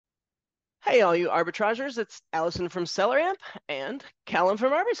Hey, all you arbitrageurs, it's Allison from SellerAmp and Callum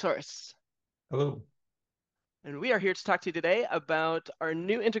from ArbiSource. Hello. And we are here to talk to you today about our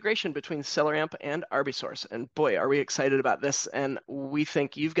new integration between SellerAmp and ArbiSource. And boy, are we excited about this. And we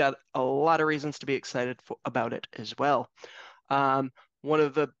think you've got a lot of reasons to be excited about it as well. One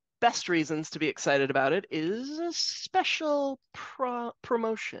of the best reasons to be excited about it is a special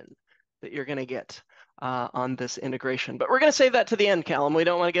promotion that you're going to get on this integration. But we're going to save that to the end, Callum. We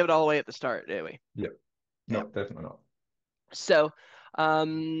don't want to give it all away at the start, do we? Yep. Yeah. No, definitely not. So,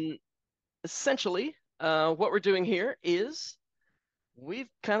 um, essentially, what we're doing here is we've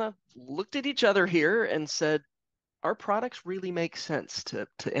kind of looked at each other here and said our products really make sense to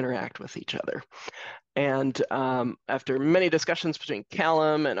interact with each other. And after many discussions between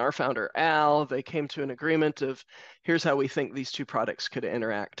Callum and our founder Al, they came to an agreement of here's how we think these two products could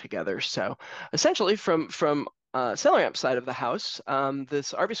interact together. So, essentially, from SellerAmp side of the house,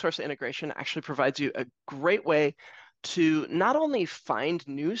 this ArbiSource integration actually provides you a great way to not only find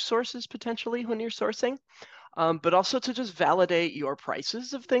new sources potentially when you're sourcing, but also to just validate your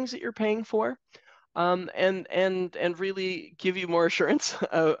prices of things that you're paying for, and really give you more assurance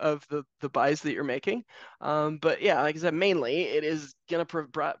of the buys that you're making. But yeah, like I said, mainly it is going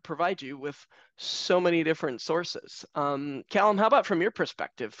to provide you with so many different sources. Callum, how about from your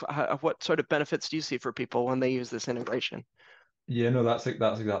perspective? What sort of benefits do you see for people when they use this integration? Yeah, no, that's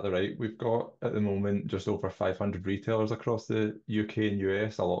exactly right. We've got at the moment just over 500 retailers across the UK and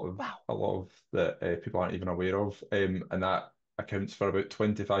US. A lot of Wow. a lot of that people aren't even aware of, and that accounts for about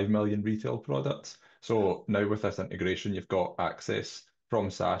 25 million retail products. So now with this integration, you've got access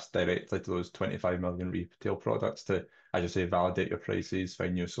from SaaS directly to those 25 million retail products to, as you say, validate your prices,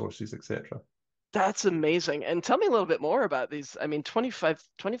 find new sources, etc. That's amazing. And tell me a little bit more about these. I mean, 25,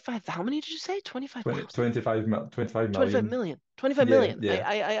 how many did you say? 20, 25,000? 25 25 million. million. 25 Yeah, million. yeah,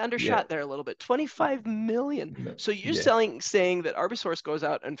 I yeah. undershot there a little bit. 25 million. No, So you're yeah. saying that ArbiSource goes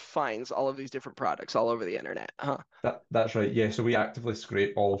out and finds all of these different products all over the internet, huh? That's right. Yeah. So we actively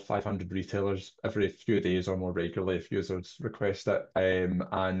scrape all 500 retailers every few days or more regularly if users request it.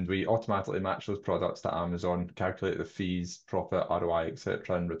 And we automatically match those products to Amazon, calculate the fees, profit, ROI,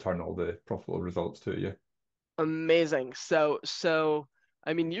 etc., and return all the profitable results to you. Amazing. So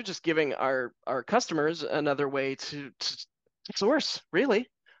I mean, you're just giving our customers another way to source, really.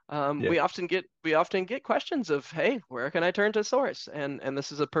 Yeah. We often get questions of, hey, where can I turn to source? And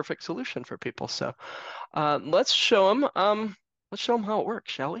this is a perfect solution for people. So let's show them let's show them how it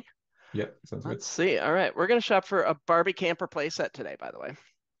works, shall we? Yeah. Sounds Let's good. see. All right, we're gonna shop for a Barbie camper playset today, by the way.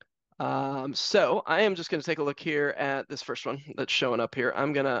 So I am just gonna take a look here at this first one that's showing up here.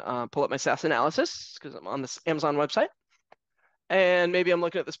 I'm gonna pull up my SaaS analysis because I'm on this Amazon website, and maybe I'm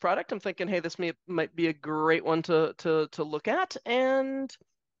looking at this product. I'm thinking, hey, might be a great one to look at, and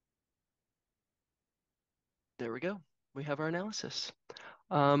there we go. We have our analysis.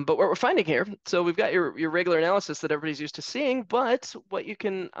 But what we're finding here, so we've got your regular analysis that everybody's used to seeing, but what you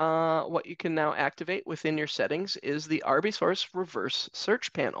can now activate within your settings is the ArbiSource reverse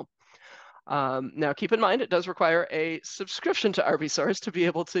search panel. Now, keep in mind, it does require a subscription to ArbiSource to be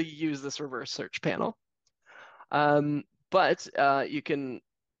able to use this reverse search panel. But you can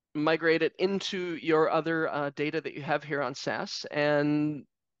migrate it into your other data that you have here on SaaS, and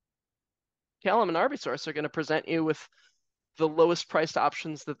Callum and ArbiSource are going to present you with the lowest priced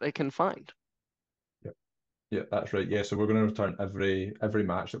options that they can find. Yeah. Yeah, that's right. Yeah. So we're going to return every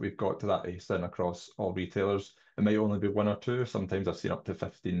match that we've got to that ASIN across all retailers. It might only be one or two. Sometimes I've seen up to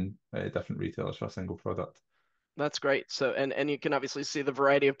 15 different retailers for a single product. That's great. So, and you can obviously see the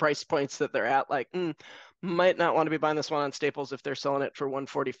variety of price points that they're at. Like, might not want to be buying this one on Staples if they're selling it for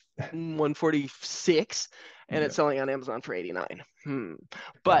 140, 146, and it's Yeah, selling on Amazon for 89. exactly.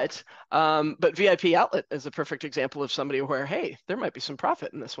 But VIP outlet is a perfect example of somebody where, hey, there might be some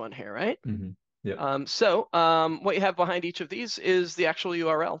profit in this one here, right? Yeah. What you have behind each of these is the actual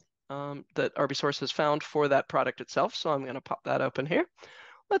URL that RBSource has found for that product itself. So I'm going to pop that open here.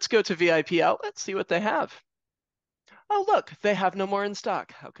 Let's go to VIP outlet, see what they have. Oh, look, they have no more in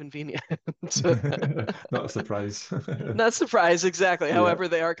stock. How convenient. Not a surprise. Not surprised, exactly. Yeah, However,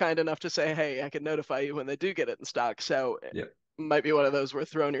 they are kind enough to say, hey, I can notify you when they do get it in stock. So it yeah. might be one of those worth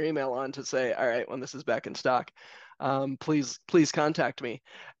throwing your email on to say, all right, when this is back in stock, please contact me.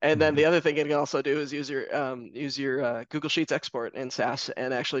 And then the Mhm. other thing you can also do is use your Google Sheets export in SAS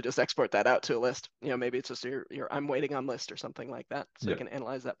and actually just export that out to a list. You know, maybe it's just your I'm waiting on list or something like that, so you Yeah, can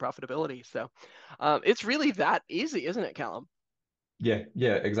analyze that profitability. So it's really that easy, isn't it, Callum? yeah,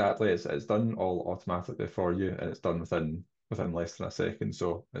 exactly. It's done all automatically for you, and it's done within less than a second.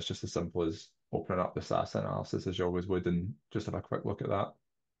 So it's just as simple as opening up the SaaS analysis as you always would, and just have a quick look at that.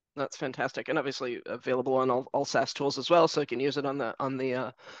 That's fantastic, and obviously available on all SaaS tools as well, so you can use it on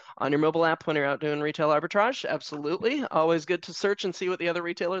your mobile app when you're out doing retail arbitrage. Absolutely, always good to search and see what the other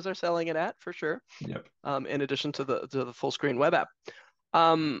retailers are selling it at for sure. Yep. In addition to the full screen web app.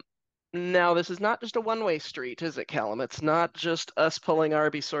 Um, Now this is not just a one-way street, is it, Callum? It's not just us pulling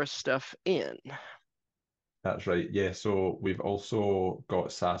ArbiSource stuff in. That's right. Yeah. So we've also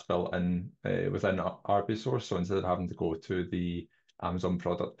got SaaS built in within ArbiSource. So instead of having to go to the Amazon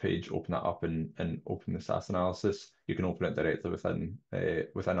product page, open that up and open the SaaS analysis, you can open it directly within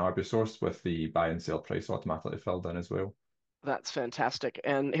ArbiSource with the buy and sell price automatically filled in as well. That's fantastic.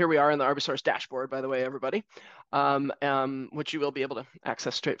 And here we are in the ArbiSource dashboard, by the way, everybody, which you will be able to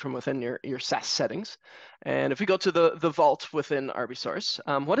access straight from within your SaaS settings. And if we go to the vault within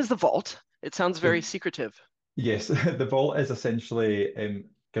ArbiSource, what is the vault? It sounds very So secretive. yes, the vault is essentially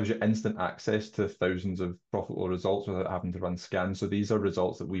gives you instant access to thousands of profitable results without having to run scans. So these are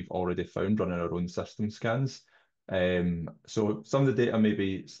results that we've already found running our own system scans. So some of the data may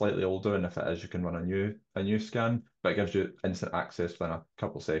be slightly older, and if it is, you can run a new scan, but it gives you instant access within a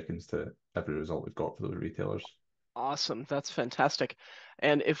couple of seconds to every result we've got for those retailers. Awesome. That's fantastic.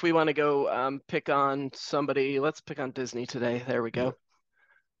 And if we want to go pick on somebody, let's pick on Disney today. There we go. Yep.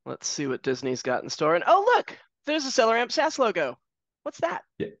 Let's see what Disney's got in store. And oh, look, there's a SellerAmp SAS logo. What's that?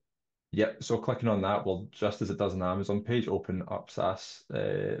 Yep. Yep. So clicking on that will, just as it does on the Amazon page, open up SAS,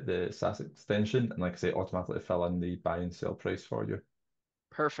 the SAS extension, and like I say, automatically fill in the buy and sell price for you.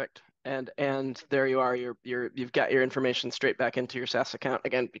 Perfect. And there you are. You've got your information straight back into your SAS account.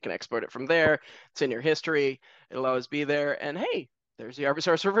 Again, you can export it from there. It's in your history. It'll always be there. And hey, there's the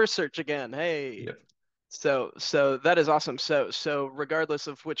ArbiSource reverse search again. Hey. Yep. So that is awesome. So regardless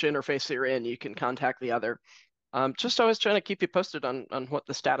of which interface you're in, you can contact the other. Just always trying to keep you posted on what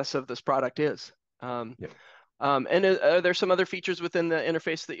the status of this product is. Um, Yep. and are there some other features within the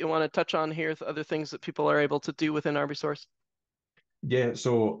interface that you want to touch on here? Other things that people are able to do within ArbiSource? Yeah,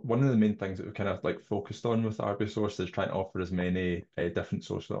 so one of the main things that we kind of like focused on with ArbiSource is trying to offer as many different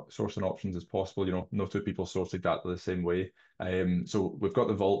sourcing options as possible. No two people source exactly the same way. So we've got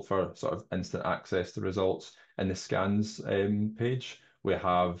the vault for sort of instant access to results. In the scans page, we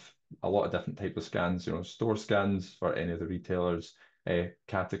have a lot of different types of scans. Store scans for any of the retailers,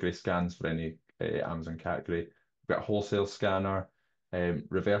 category scans for any Amazon category. We've got a wholesale scanner,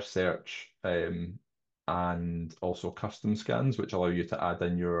 reverse search. And also custom scans, which allow you to add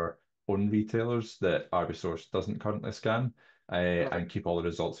in your own retailers that ArbiSource doesn't currently scan, and Perfect. keep all the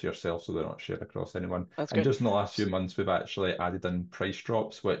results for yourself so they're not shared across anyone. That's And great. just in the last few months, we've actually added in price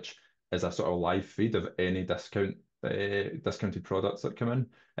drops, which is a sort of live feed of any discounted products that come in,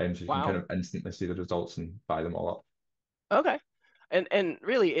 so you can kind Wow. of instantly see the results and buy them all up. Okay. And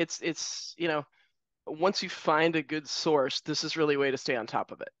really, it's once you find a good source, this is really a way to stay on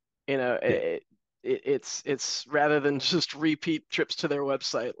top of it. Yeah, It's rather than just repeat trips to their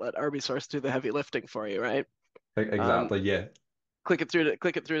website, let ArbiSource do the heavy lifting for you, right? Um, exactly. Yeah, click it through the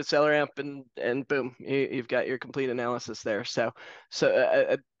SellerAmp and boom, you've got your complete analysis there. So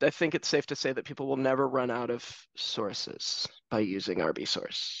I think it's safe to say that people will never run out of sources by using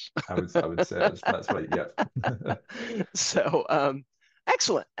ArbiSource. I would say that's right. Yeah. So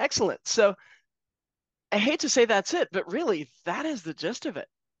excellent, excellent. So I hate to say that's it, but really that is the gist of it.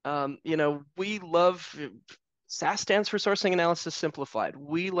 We love SAS stands for Sourcing Analysis Simplified.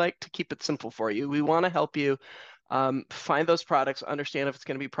 We like to keep it simple for you. We want to help you find those products, understand if it's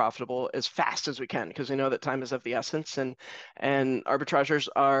going to be profitable as fast as we can, because we know that time is of the essence, and arbitrageurs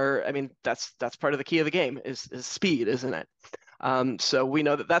are. I mean, that's part of the key of the game is speed, isn't it? So we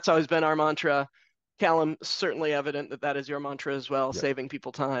know that that's always been our mantra. Callum, certainly evident that that is your mantra as well, Yep. saving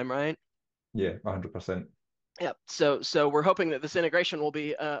people time, right? Yeah, 100%. Yep. So we're hoping that this integration will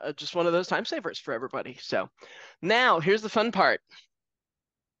be just one of those time savers for everybody. So now here's the fun part.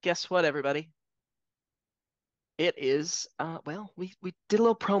 Guess what, everybody? It is well, we did a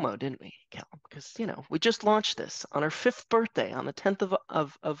little promo, didn't we, Callum? Because we just launched this on our fifth birthday on the 10th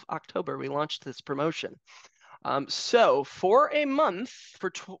of October. We launched this promotion. So for a month,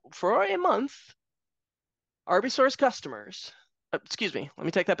 ArbiSource customers, excuse me, let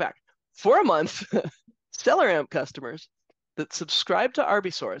me take that back. For a month, SellerAmp customers that subscribe to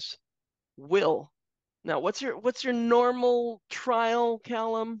ArbiSource will. Now, what's your normal trial,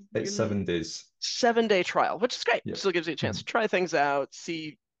 Callum? It's 7 days. 7-day trial, which is great. Yep. Still gives you a chance to Mhm. try things out,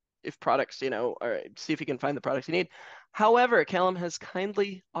 see if products, or see if you can find the products you need. However, Callum has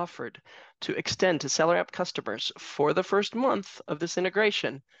kindly offered to extend to SellerApp customers for the first month of this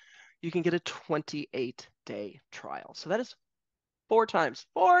integration. You can get a 28-day trial. So that is four times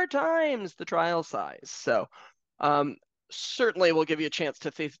the trial size. So um, certainly will give you a chance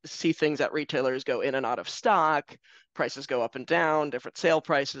to see things that retailers go in and out of stock, prices go up and down, different sale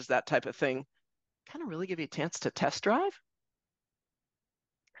prices, that type of thing. Kind of really give you a chance to test drive.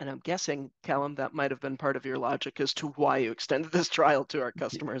 And I'm guessing, Callum, that might have been part of your logic as to why you extended this trial to our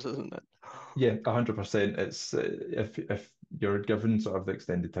customers, isn't it? Yeah, 100%. It's if you're given sort of the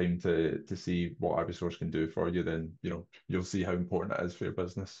extended time to see what ArbiSource can do for you, then you'll see how important it is for your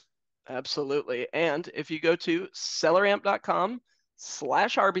business. Absolutely. And if you go to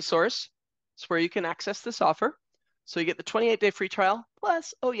selleramp.com/ArbiSource, it's where you can access this offer. So you get the 28-day free trial,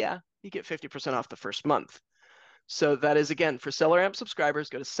 plus, oh yeah, you get 50% off the first month. So that is, again, for SellerAmp subscribers,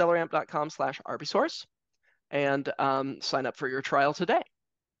 go to selleramp.com/ArbiSource and sign up for your trial today.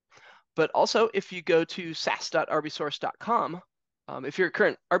 But also, if you go to sas.arbisource.com, if you're a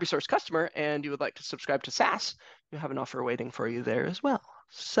current ArbiSource customer and you would like to subscribe to SAS, you have an offer waiting for you there as well.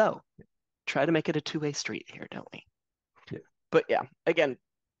 So try to make it a two-way street here, don't we? Yeah. But yeah, again,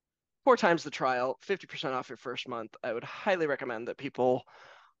 4 times the trial, 50% off your first month. I would highly recommend that people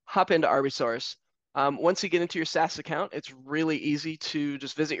hop into ArbiSource. Once you get into your SAS account, it's really easy to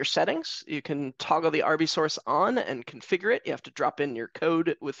just visit your settings. You can toggle the ArbiSource on and configure it. You have to drop in your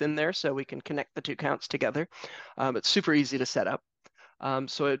code within there so we can connect the two accounts together. It's super easy to set up.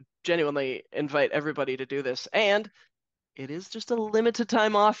 So I genuinely invite everybody to do this. And it is just a limited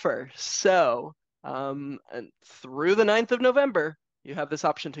time offer. So and through the 9th of November, you have this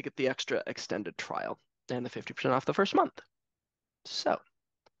option to get the extra extended trial and the 50% off the first month. So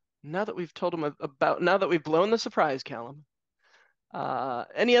now that we've told them now that we've blown the surprise, Callum,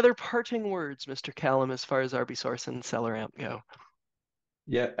 any other parting words, Mr. Callum, as far as ArbiSource and SellerAmp go?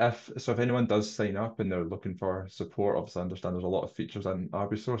 Yeah, if anyone does sign up and they're looking for support, obviously I understand there's a lot of features in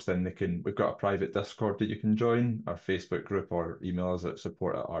ArbiSource, then we've got a private Discord that you can join, our Facebook group, or email us at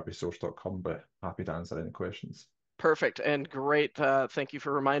support@arbisource.com, but happy to answer any questions. Perfect and great. Thank you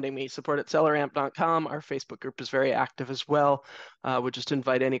for reminding me. Support at selleramp.com. Our Facebook group is very active as well. Would just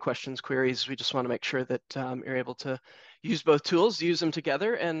invite any questions, queries. We just want to make sure that you're able to use both tools, use them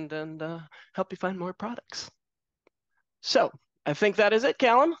together, and help you find more products. So I think that is it,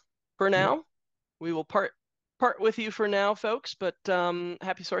 Callum, for Yeah, now. We will part with you for now, folks, but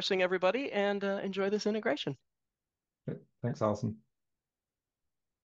happy sourcing, everybody, and enjoy this integration. yeah. Thanks, Alison.